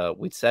ready to.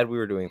 We said we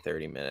were doing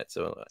 30 minutes,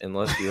 so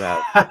unless you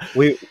have,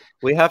 we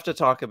have to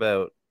talk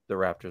about the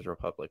Raptors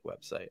Republic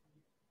website.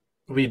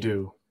 We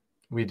do.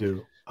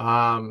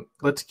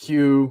 Let's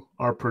cue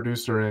our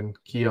producer in,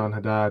 Keon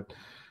Haddad.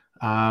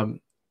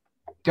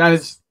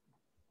 Guys,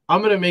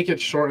 I'm going to make it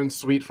short and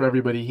sweet for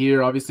everybody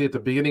here. Obviously, at the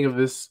beginning of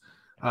this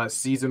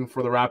season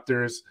for the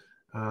Raptors,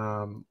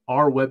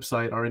 our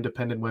website, our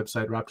independent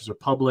website, Raptors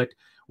Republic,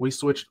 we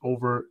switched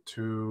over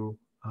to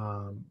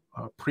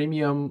a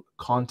premium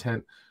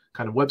content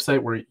kind of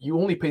website where you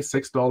only pay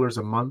 $6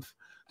 a month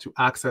to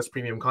access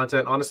premium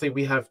content. Honestly,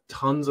 we have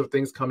tons of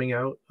things coming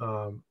out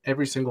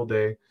every single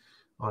day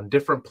on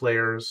different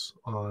players,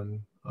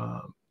 on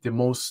the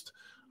most,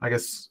 I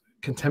guess,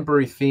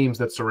 contemporary themes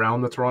that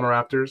surround the Toronto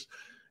Raptors.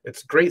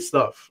 It's great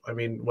stuff. I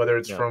mean, whether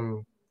it's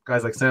from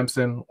guys like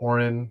Samson,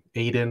 Oren,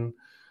 Aiden,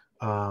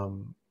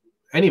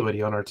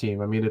 anybody on our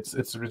team. I mean,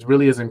 it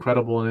really is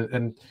incredible.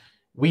 And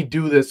we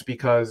do this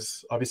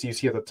because obviously you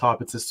see at the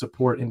top, it's to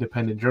support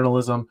independent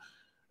journalism.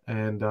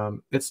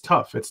 And it's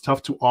tough. It's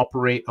tough to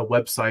operate a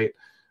website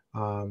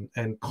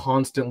and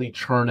constantly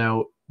churn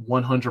out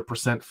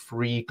 100%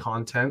 free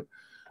content.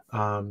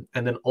 And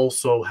then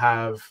also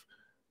have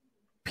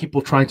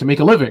people trying to make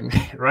a living,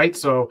 right?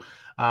 So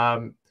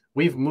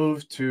we've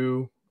moved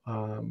to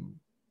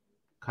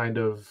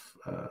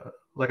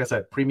like I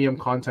said, premium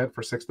content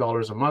for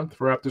 $6 a month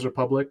for Raptors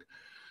Republic.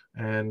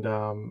 And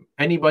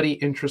anybody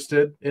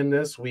interested in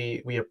this,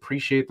 we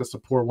appreciate the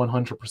support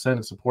 100%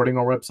 and supporting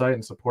our website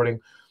and supporting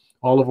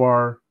all of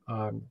our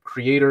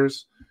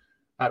creators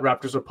at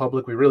Raptors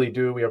Republic. We really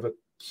do. We have a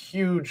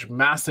huge,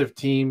 massive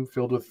team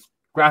filled with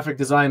graphic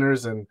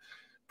designers and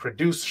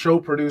show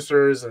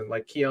producers, and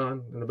like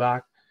Keon in the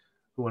back,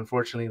 who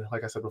unfortunately,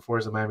 like I said before,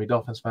 is a Miami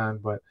Dolphins fan,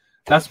 but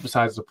that's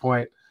besides the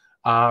point.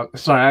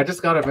 Sorry, I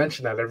just got to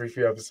mention that every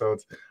few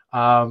episodes.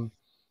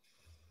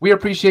 We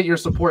appreciate your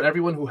support,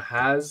 everyone who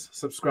has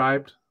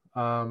subscribed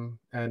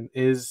and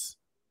is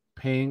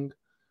paying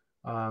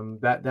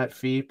that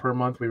fee per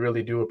month. We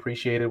really do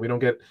appreciate it. We don't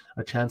get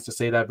a chance to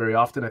say that very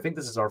often. I think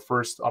this is our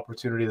first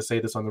opportunity to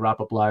say this on the Wrap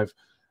Up Live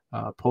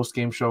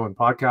post-game show and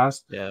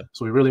podcast. Yeah.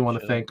 So we really want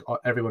to thank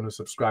everyone who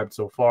subscribed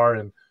so far.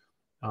 And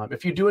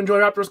if you do enjoy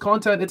Raptors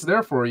content, it's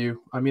there for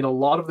you. I mean, a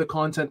lot of the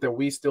content that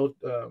we still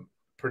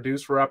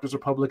produce for Raptors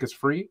Republic is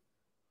free.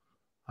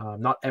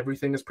 Not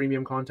everything is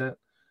premium content.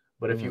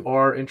 But if you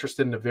are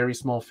interested in a very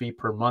small fee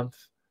per month,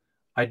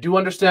 I do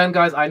understand,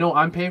 guys. I know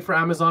I'm paying for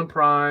Amazon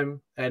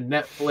Prime and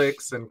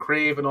Netflix and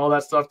Crave and all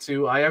that stuff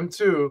too. I am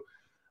too.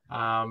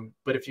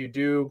 But if you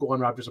do go on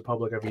Raptors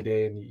Republic every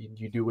day and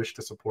you do wish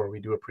to support, we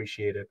do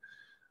appreciate it.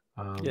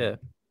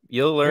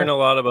 You'll learn a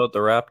lot about the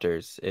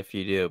Raptors if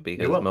you do,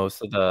 because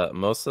most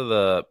of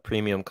the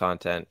premium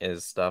content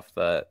is stuff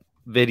that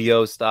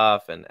video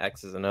stuff and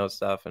X's and O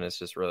stuff, and it's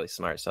just really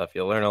smart stuff.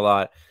 You'll learn a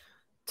lot.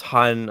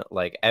 Ton,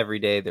 like every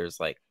day there's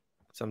like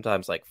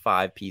sometimes like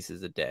 5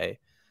 pieces a day.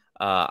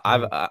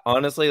 I've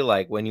honestly,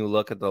 like, when you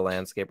look at the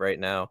landscape right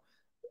now,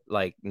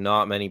 like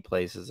not many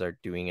places are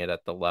doing it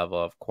at the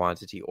level of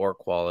quantity or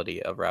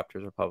quality of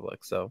Raptors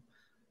Republic. So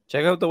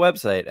check out the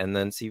website and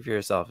then see for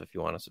yourself if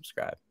you want to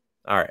subscribe.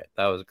 All right,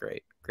 that was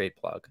great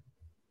plug.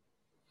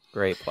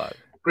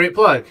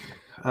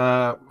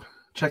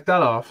 Check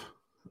that off.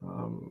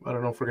 I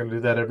don't know if we're going to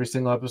do that every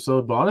single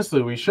episode, but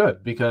honestly we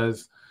should,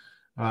 because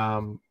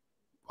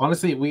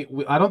honestly, we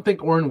I don't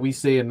think, Oren, we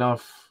say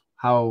enough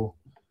how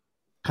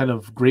kind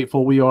of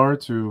grateful we are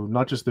to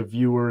not just the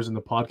viewers and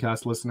the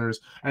podcast listeners,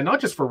 and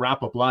not just for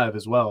Wrap Up Live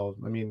as well.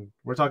 I mean,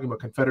 we're talking about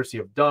Confederacy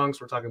of Dunks.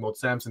 We're talking about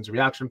Samson's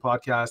Reaction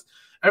Podcast.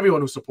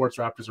 Everyone who supports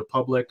Raptors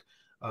Republic,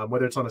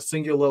 whether it's on a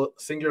singular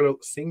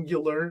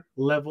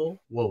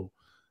level. Whoa,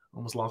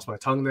 almost lost my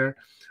tongue there.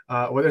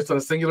 Whether it's on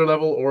a singular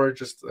level or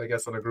just, I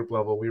guess, on a group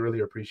level, we really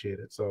appreciate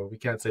it. So we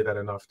can't say that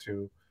enough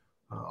to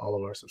all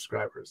of our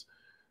subscribers.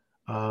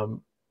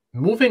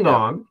 Moving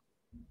on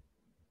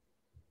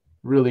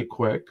really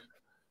quick.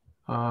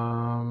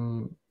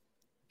 I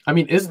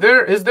mean, is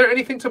there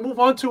anything to move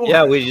on to?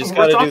 Yeah, we just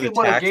got to do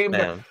the tax,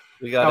 man.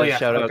 We got to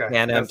shout out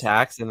Can-Am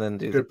Tax and then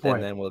do good point.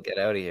 And then we'll get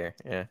out of here.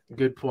 Yeah,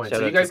 good point. Shout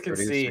so you guys can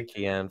see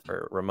Kian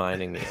for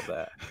reminding me of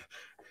that.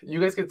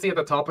 You guys can see at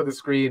the top of the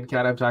screen,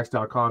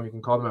 canamtax.com. You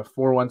can call them at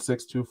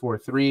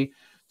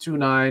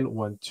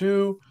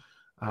 416-243-2912.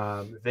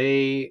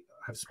 They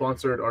have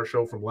sponsored our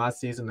show from last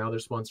season. Now they're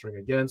sponsoring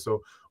again.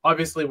 So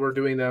obviously we're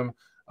doing them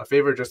a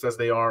favor, just as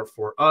they are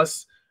for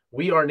us.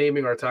 We are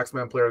naming our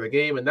Taxman Player of the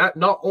Game, and that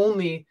not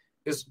only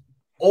is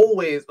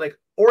always like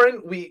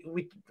Oren. We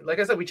like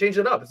I said, we changed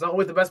it up. It's not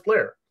always the best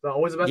player. It's not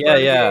always the best player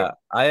in the game.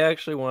 I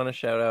actually want to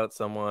shout out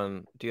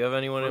someone. Do you have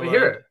anyone Let in me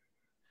hear mind? it.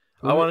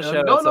 I want to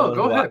shout No, out no, someone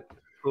go ahead.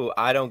 who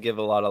I don't give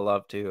a lot of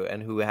love to,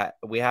 and who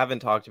we haven't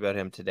talked about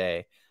him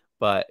today,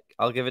 but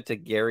I'll give it to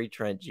Gary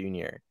Trent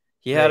Jr.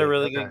 He had a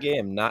really good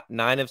game. Not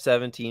 9 of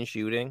 17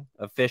 shooting,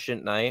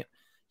 efficient night.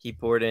 He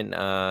poured in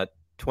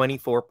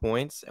 24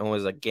 points and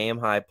was a game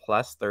high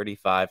plus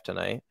 35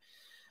 tonight.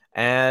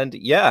 And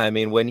yeah, I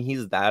mean, when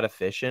he's that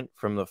efficient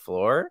from the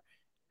floor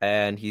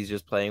and he's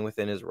just playing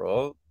within his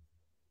role,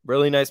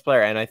 really nice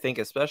player. And I think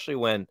especially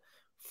when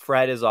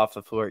Fred is off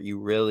the floor, you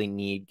really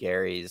need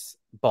Gary's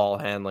ball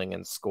handling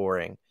and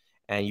scoring.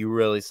 And you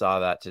really saw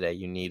that today.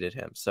 You needed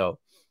him. So,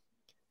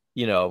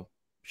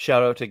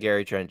 shout out to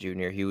Gary Trent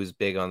Jr. He was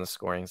big on the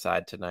scoring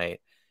side tonight.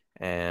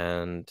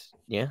 And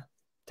yeah,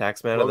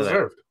 taxman of the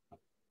night.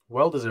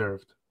 Well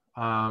deserved.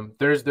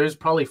 There's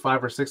probably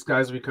 5 or 6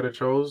 guys we could have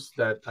chose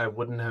that I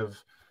wouldn't have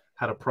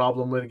had a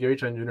problem with. Gary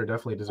Trent Jr.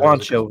 definitely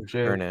deserves it. Juancho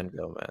Hernan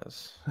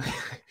Gomez.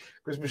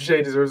 Chris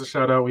Boucher deserves a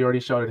shout out. We already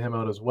shouted him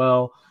out as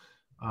well.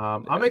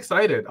 I'm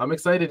excited. I'm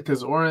excited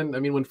because Oren, I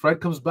mean, when Fred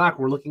comes back,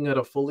 we're looking at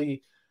a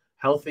fully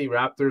healthy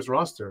Raptors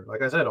roster.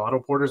 Like I said, Otto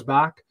Porter's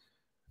back.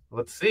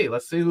 Let's see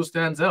who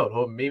stands out.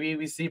 Oh, maybe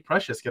we see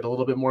Precious get a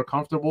little bit more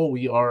comfortable.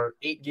 We are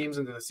 8 games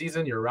into the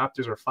season. Your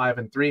Raptors are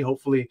 5-3.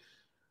 Hopefully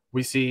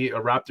we see a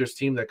Raptors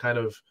team that kind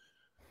of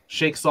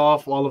shakes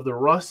off all of the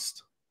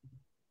rust.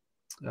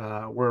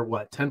 We're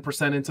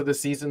 10% into the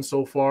season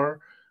so far,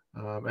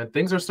 and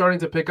things are starting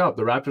to pick up.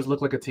 The Raptors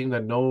look like a team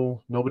that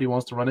nobody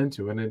wants to run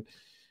into. And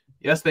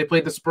yes, they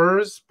played the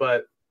Spurs,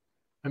 but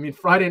I mean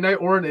Friday night,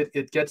 Oren,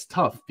 it gets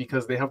tough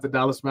because they have the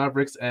Dallas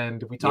Mavericks,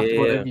 and we talked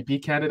about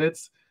MVP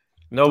candidates.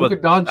 No, Luka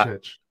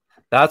Doncic.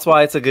 That's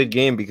why it's a good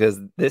game, because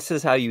this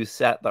is how you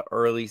set the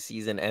early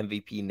season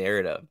MVP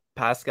narrative.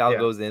 Pascal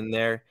goes in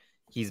there.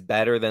 He's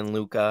better than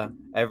Luka.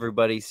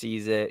 Everybody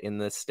sees it in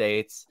the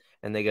States,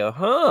 and they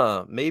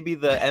go, maybe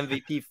the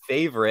MVP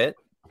favorite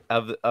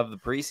of the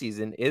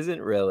preseason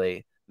isn't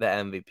really the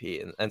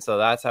MVP. And so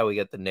that's how we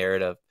get the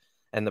narrative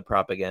and the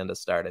propaganda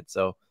started.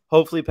 So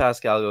hopefully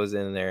Pascal goes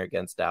in there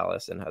against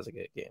Dallas and has a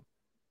good game.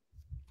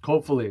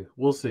 Hopefully.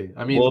 We'll see.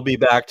 I mean, we'll be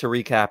back to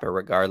recap it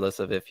regardless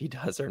of if he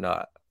does or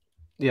not.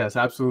 Yes,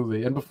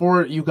 absolutely. And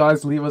before you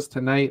guys leave us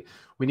tonight,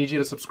 we need you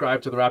to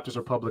subscribe to the Raptors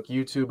Republic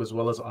YouTube as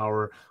well as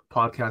our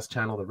podcast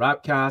channel, The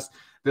Rapcast.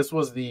 This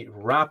was the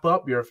wrap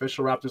up, your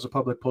official Raptors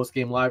Republic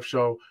post-game live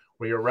show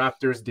where your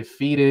Raptors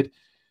defeated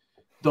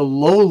the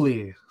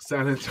lowly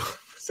San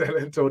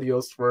Antonio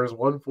Spurs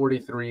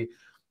 143-100,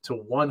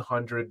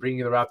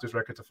 bringing the Raptors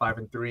record to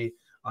 5-3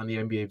 on the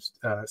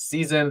NBA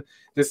season.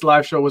 This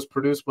live show was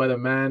produced by the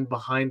man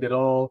behind it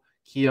all,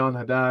 Keon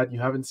Haddad. You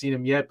haven't seen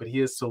him yet, but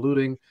he is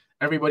saluting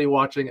everybody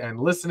watching and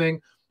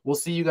listening. We'll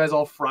see you guys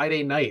all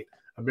Friday night.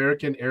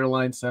 American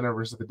Airlines Center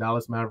versus the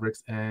Dallas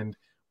Mavericks, and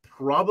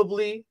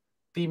probably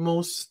the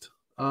most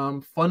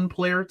fun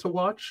player to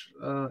watch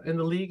in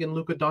the league, and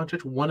Luka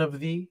Doncic, one of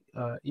the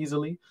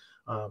easily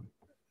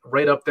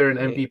right up there in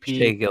MVP.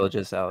 Shai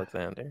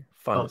Gilgeous-Alexander.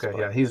 Fun. Okay,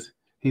 yeah, he's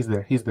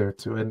there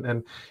too, and I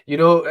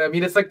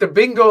mean, it's like the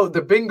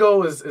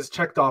bingo is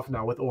checked off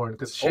now with Oren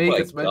because Shai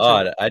gets mentioned.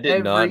 God, I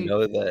did not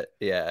know that.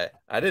 Yeah,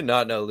 I did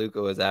not know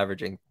Luka was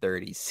averaging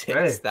 36.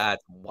 Hey.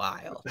 That's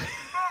wild.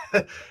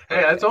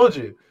 Hey, I told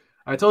you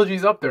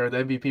he's up there in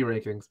the MVP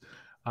rankings.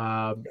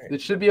 It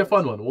should be a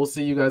fun one. We'll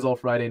see you guys all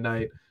Friday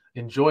night.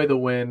 Enjoy the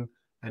win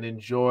and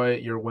enjoy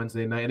your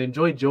Wednesday night, and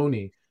enjoy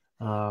Joni,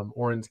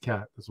 Oren's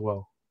cat as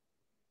well.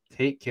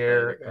 Take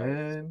care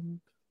and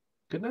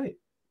good night.